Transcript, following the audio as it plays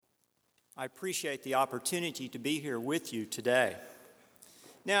I appreciate the opportunity to be here with you today.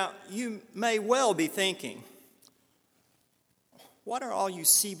 Now, you may well be thinking, what are all you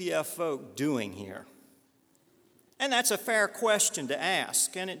CBF folk doing here? And that's a fair question to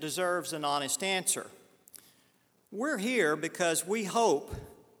ask, and it deserves an honest answer. We're here because we hope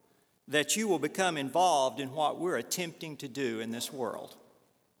that you will become involved in what we're attempting to do in this world.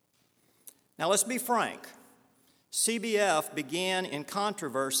 Now, let's be frank. CBF began in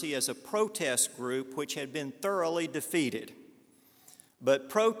controversy as a protest group which had been thoroughly defeated. But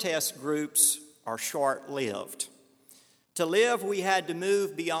protest groups are short-lived. To live, we had to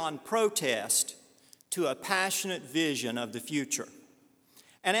move beyond protest to a passionate vision of the future.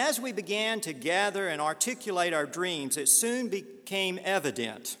 And as we began to gather and articulate our dreams, it soon became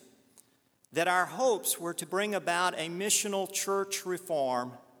evident that our hopes were to bring about a missional church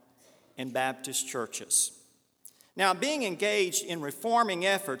reform in Baptist churches. Now, being engaged in reforming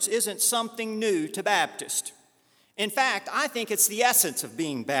efforts isn't something new to Baptists. In fact, I think it's the essence of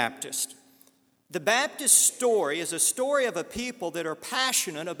being Baptist. The Baptist story is a story of a people that are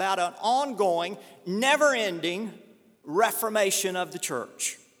passionate about an ongoing, never-ending reformation of the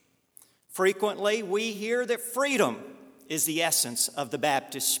church. Frequently, we hear that freedom is the essence of the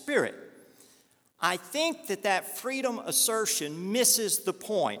Baptist spirit. I think that freedom assertion misses the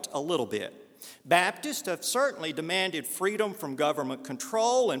point a little bit. Baptists have certainly demanded freedom from government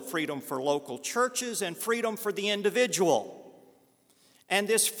control and freedom for local churches and freedom for the individual. And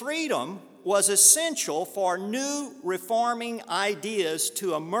this freedom was essential for new reforming ideas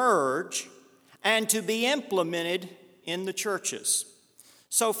to emerge and to be implemented in the churches.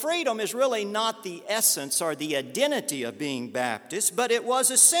 So freedom is really not the essence or the identity of being Baptist, but it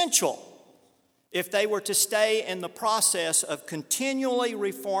was essential if they were to stay in the process of continually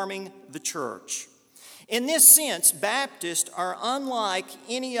reforming the church. In this sense, Baptists are unlike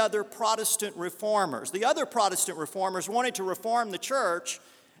any other Protestant reformers. The other Protestant reformers wanted to reform the church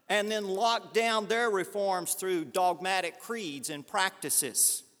and then lock down their reforms through dogmatic creeds and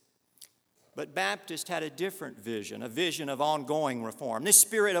practices. But Baptists had a different vision, a vision of ongoing reform. This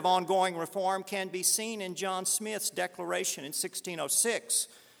spirit of ongoing reform can be seen in John Smith's declaration in 1606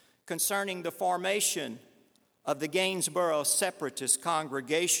 concerning the formation of the Gainsborough Separatist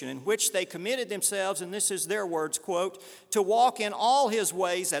congregation, in which they committed themselves, and this is their words, quote, to walk in all his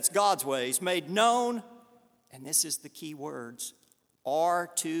ways, that's God's ways, made known, and this is the key words, are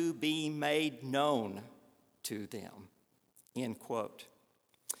to be made known to them, end quote.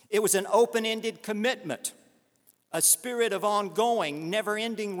 It was an open-ended commitment, a spirit of ongoing,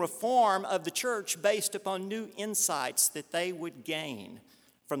 never-ending reform of the church based upon new insights that they would gain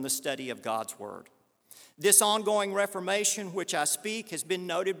from the study of God's Word. This ongoing reformation, which I speak, has been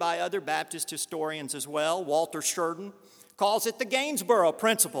noted by other Baptist historians as well. Walter Sheridan calls it the Gainsborough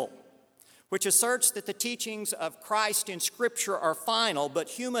Principle, which asserts that the teachings of Christ in Scripture are final, but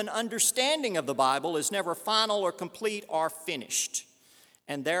human understanding of the Bible is never final or complete or finished.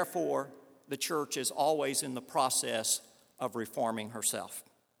 And therefore, the church is always in the process of reforming herself.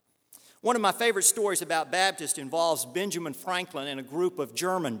 One of my favorite stories about Baptists involves Benjamin Franklin and a group of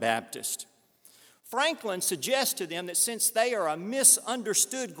German Baptists. Franklin suggests to them that since they are a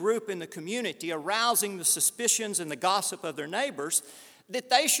misunderstood group in the community, arousing the suspicions and the gossip of their neighbors, that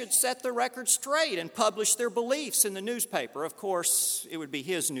they should set the record straight and publish their beliefs in the newspaper. Of course, it would be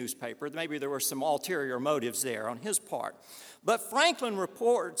his newspaper. Maybe there were some ulterior motives there on his part. But Franklin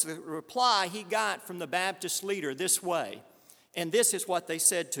reports the reply he got from the Baptist leader this way, and this is what they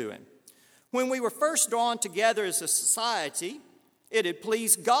said to him. When we were first drawn together as a society, it had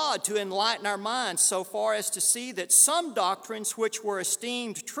pleased God to enlighten our minds so far as to see that some doctrines which were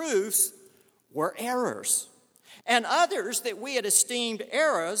esteemed truths were errors, and others that we had esteemed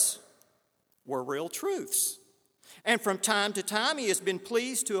errors were real truths. And from time to time, He has been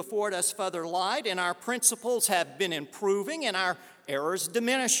pleased to afford us further light, and our principles have been improving and our errors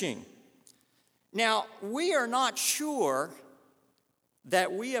diminishing. Now, we are not sure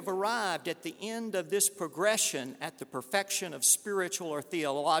that we have arrived at the end of this progression at the perfection of spiritual or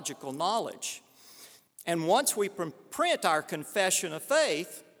theological knowledge. And once we print our confession of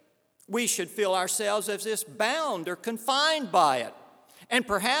faith, we should feel ourselves as if bound or confined by it, and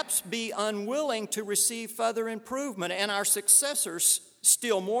perhaps be unwilling to receive further improvement, and our successors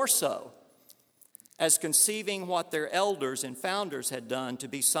still more so, as conceiving what their elders and founders had done to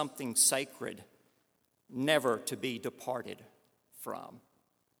be something sacred, never to be departed from.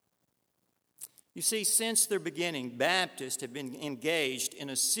 You see, since their beginning, Baptists have been engaged in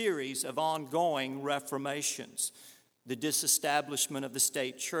a series of ongoing reformations. the disestablishment of the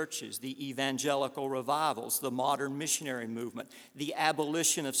state churches, the evangelical revivals, the modern missionary movement, the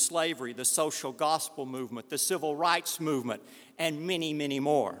abolition of slavery, the social gospel movement, the civil rights movement, and many, many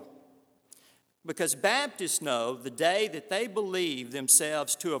more. Because Baptists know the day that they believe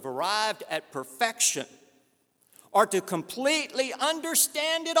themselves to have arrived at perfection or to completely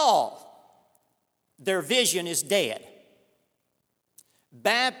understand it all, their vision is dead.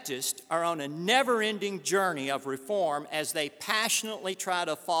 Baptists are on a never-ending journey of reform as they passionately try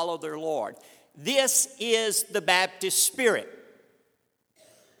to follow their Lord. This is the Baptist spirit.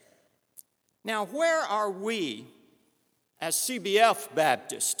 Now, where are we as CBF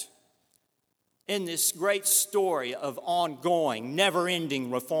Baptist in this great story of ongoing, never-ending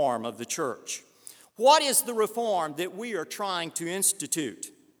reform of the church? What is the reform that we are trying to institute?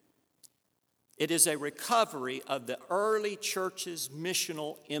 It is a recovery of the early church's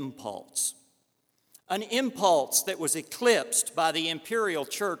missional impulse, an impulse that was eclipsed by the imperial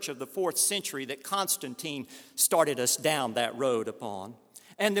church of the 4th century that Constantine started us down that road upon,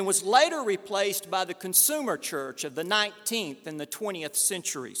 and then was later replaced by the consumer church of the 19th and the 20th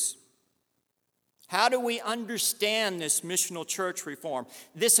centuries. How do we understand this missional church reform,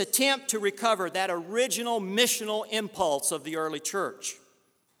 this attempt to recover that original missional impulse of the early church?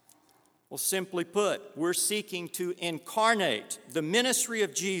 Well, simply put, we're seeking to incarnate the ministry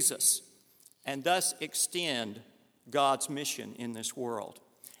of Jesus and thus extend God's mission in this world.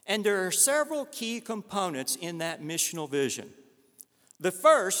 And there are several key components in that missional vision. The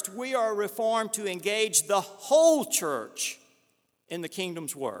first, we are reformed to engage the whole church in the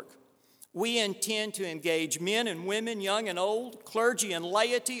kingdom's work. We intend to engage men and women, young and old, clergy and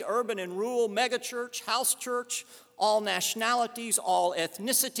laity, urban and rural, megachurch, house church, all nationalities, all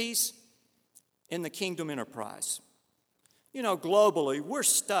ethnicities, in the kingdom enterprise. You know, globally, we're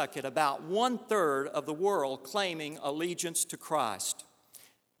stuck at about 1/3 of the world claiming allegiance to Christ.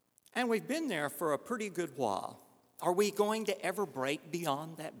 And we've been there for a pretty good while. Are we going to ever break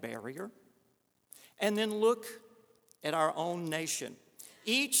beyond that barrier? And then look at our own nation.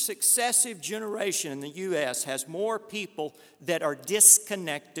 Each successive generation in the U.S. has more people that are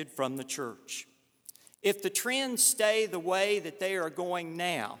disconnected from the church. If the trends stay the way that they are going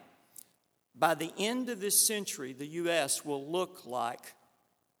now, by the end of this century, the U.S. will look like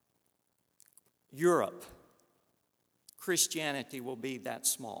Europe. Christianity will be that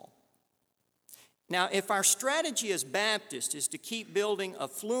small. Now, if our strategy as Baptists is to keep building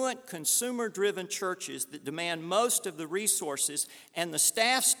affluent, consumer-driven churches that demand most of the resources and the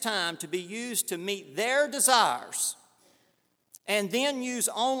staff's time to be used to meet their desires, and then use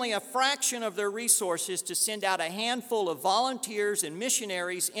only a fraction of their resources to send out a handful of volunteers and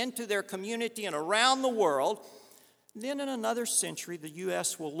missionaries into their community and around the world, then in another century, the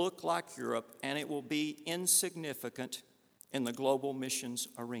U.S. will look like Europe, and it will be insignificant in the global missions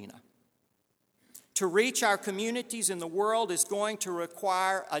arena. To reach our communities in the world is going to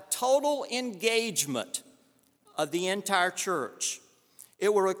require a total engagement of the entire church.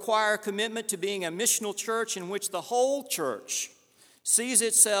 It will require a commitment to being a missional church in which the whole church sees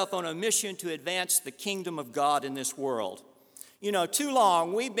itself on a mission to advance the kingdom of God in this world. You know, too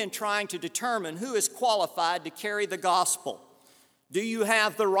long we've been trying to determine who is qualified to carry the gospel. Do you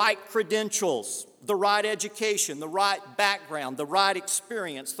have the right credentials, the right education, the right background, the right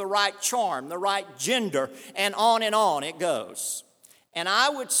experience, the right charm, the right gender, and on it goes. And I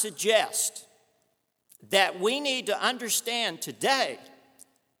would suggest that we need to understand today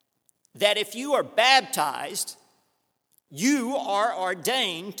that if you are baptized, you are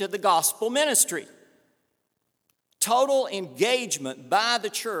ordained to the gospel ministry. Total engagement by the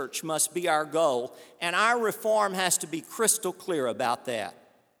church must be our goal, and our reform has to be crystal clear about that.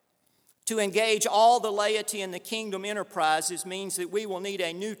 To engage all the laity in the kingdom enterprises means that we will need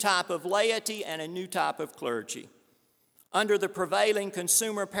a new type of laity and a new type of clergy. Under the prevailing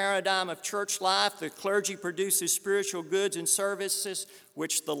consumer paradigm of church life, the clergy produces spiritual goods and services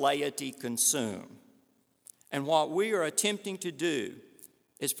which the laity consume. And what we are attempting to do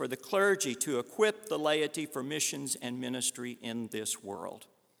is for the clergy to equip the laity for missions and ministry in this world.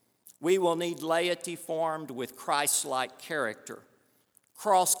 We will need laity formed with Christ-like character,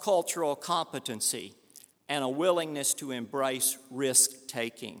 cross-cultural competency, and a willingness to embrace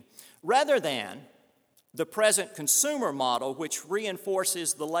risk-taking, rather than the present consumer model, which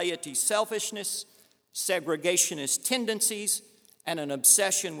reinforces the laity's selfishness, segregationist tendencies, and an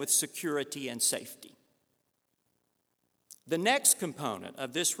obsession with security and safety. The next component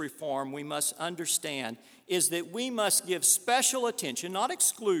of this reform we must understand is that we must give special attention, not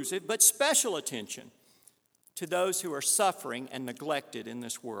exclusive, but special attention to those who are suffering and neglected in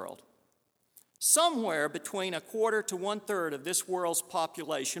this world. Somewhere between a quarter to one-third of this world's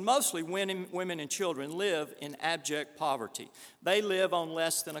population, mostly women and children, live in abject poverty. They live on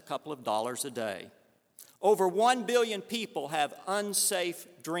less than a couple of dollars a day. Over 1 billion people have unsafe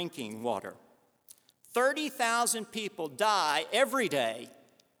drinking water. 30,000 people die every day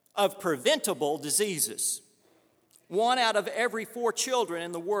of preventable diseases. 1 out of every 4 children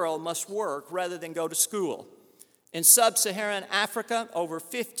in the world must work rather than go to school. In sub-Saharan Africa, over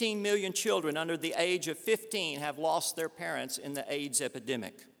 15 million children under the age of 15 have lost their parents in the AIDS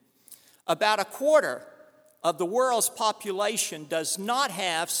epidemic. About a quarter of the world's population does not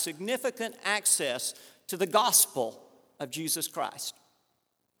have significant access to the gospel of Jesus Christ.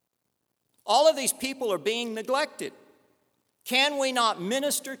 All of these people are being neglected. Can we not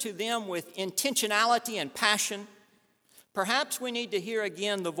minister to them with intentionality and passion? Perhaps we need to hear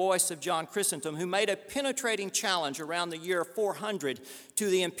again the voice of John Chrysostom, who made a penetrating challenge around the year 400 to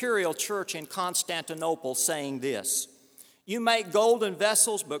the imperial church in Constantinople, saying this: "You make golden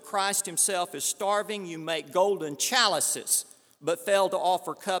vessels, but Christ himself is starving. You make golden chalices, but fail to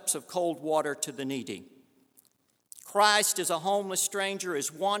offer cups of cold water to the needy. Christ, as a homeless stranger,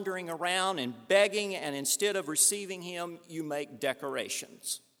 is wandering around and begging, and instead of receiving him, you make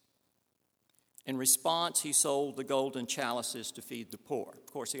decorations." In response, he sold the golden chalices to feed the poor. Of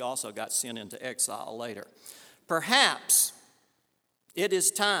course, he also got sent into exile later. Perhaps it is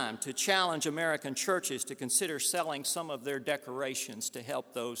time to challenge American churches to consider selling some of their decorations to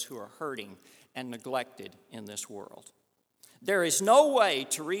help those who are hurting and neglected in this world. There is no way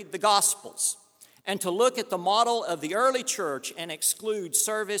to read the Gospels and to look at the model of the early church and exclude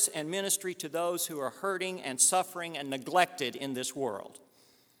service and ministry to those who are hurting and suffering and neglected in this world.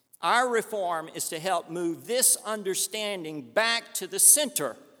 Our reform is to help move this understanding back to the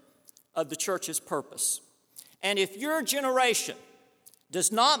center of the church's purpose. And if your generation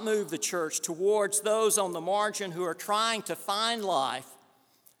does not move the church towards those on the margin who are trying to find life,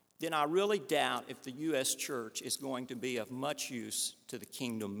 then I really doubt if the U.S. church is going to be of much use to the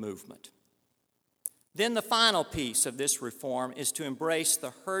kingdom movement. Then the final piece of this reform is to embrace the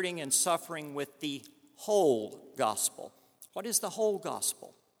hurting and suffering with the whole gospel. What is the whole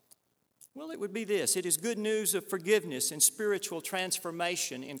gospel? Well, it would be this: it is good news of forgiveness and spiritual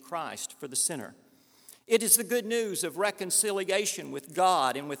transformation in Christ for the sinner. It is the good news of reconciliation with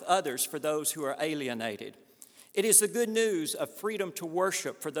God and with others for those who are alienated. It is the good news of freedom to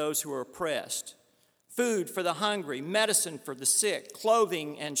worship for those who are oppressed, food for the hungry, medicine for the sick,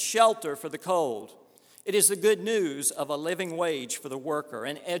 clothing and shelter for the cold. It is the good news of a living wage for the worker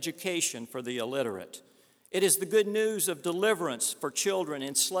and education for the illiterate. It is the good news of deliverance for children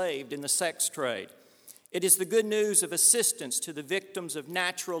enslaved in the sex trade. It is the good news of assistance to the victims of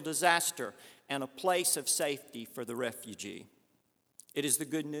natural disaster and a place of safety for the refugee. It is the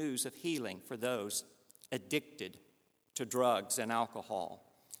good news of healing for those addicted to drugs and alcohol.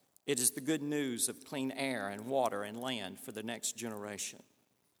 It is the good news of clean air and water and land for the next generation.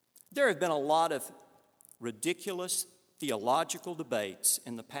 There have been a lot of ridiculous theological debates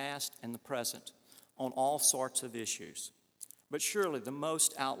in the past and the present on all sorts of issues. But surely the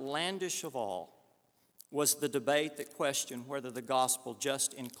most outlandish of all was the debate that questioned whether the gospel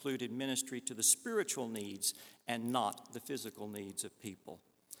just included ministry to the spiritual needs and not the physical needs of people.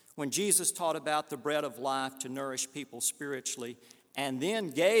 When Jesus taught about the bread of life to nourish people spiritually and then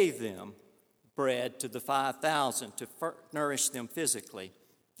gave them bread to the 5,000 to nourish them physically,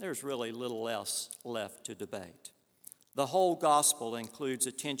 there's really little else left to debate. The whole gospel includes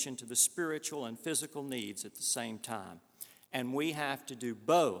attention to the spiritual and physical needs at the same time, and we have to do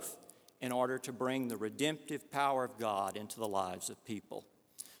both in order to bring the redemptive power of God into the lives of people.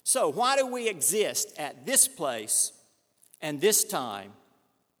 So why do we exist at this place and this time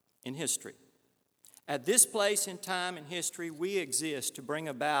in history? At this place in time in history, we exist to bring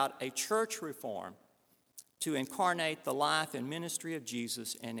about a church reform to incarnate the life and ministry of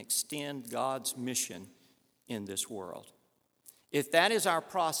Jesus and extend God's mission in this world. If that is our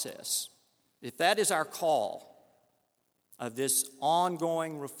process, if that is our call of this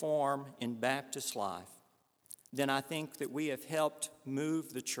ongoing reform in Baptist life, then I think that we have helped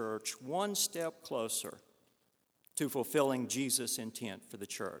move the church one step closer to fulfilling Jesus' intent for the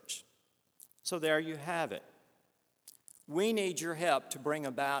church. So there you have it. We need your help to bring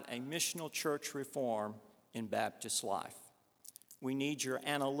about a missional church reform in Baptist life. We need your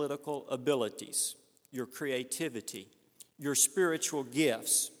analytical abilities, your creativity, your spiritual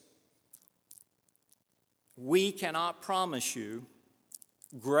gifts. We cannot promise you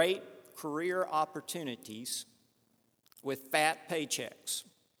great career opportunities with fat paychecks.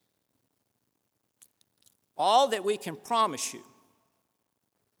 All that we can promise you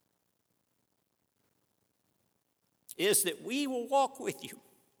is that we will walk with you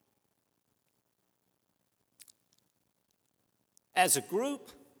as a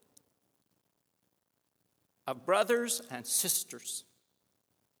group of brothers and sisters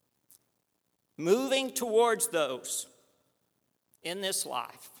moving towards those in this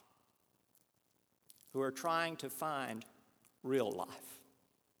life who are trying to find real life.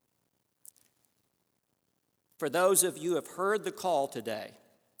 For those of you who have heard the call today,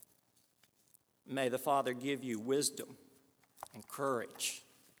 may the Father give you wisdom and courage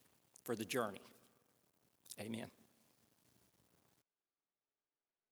for the journey. Amen.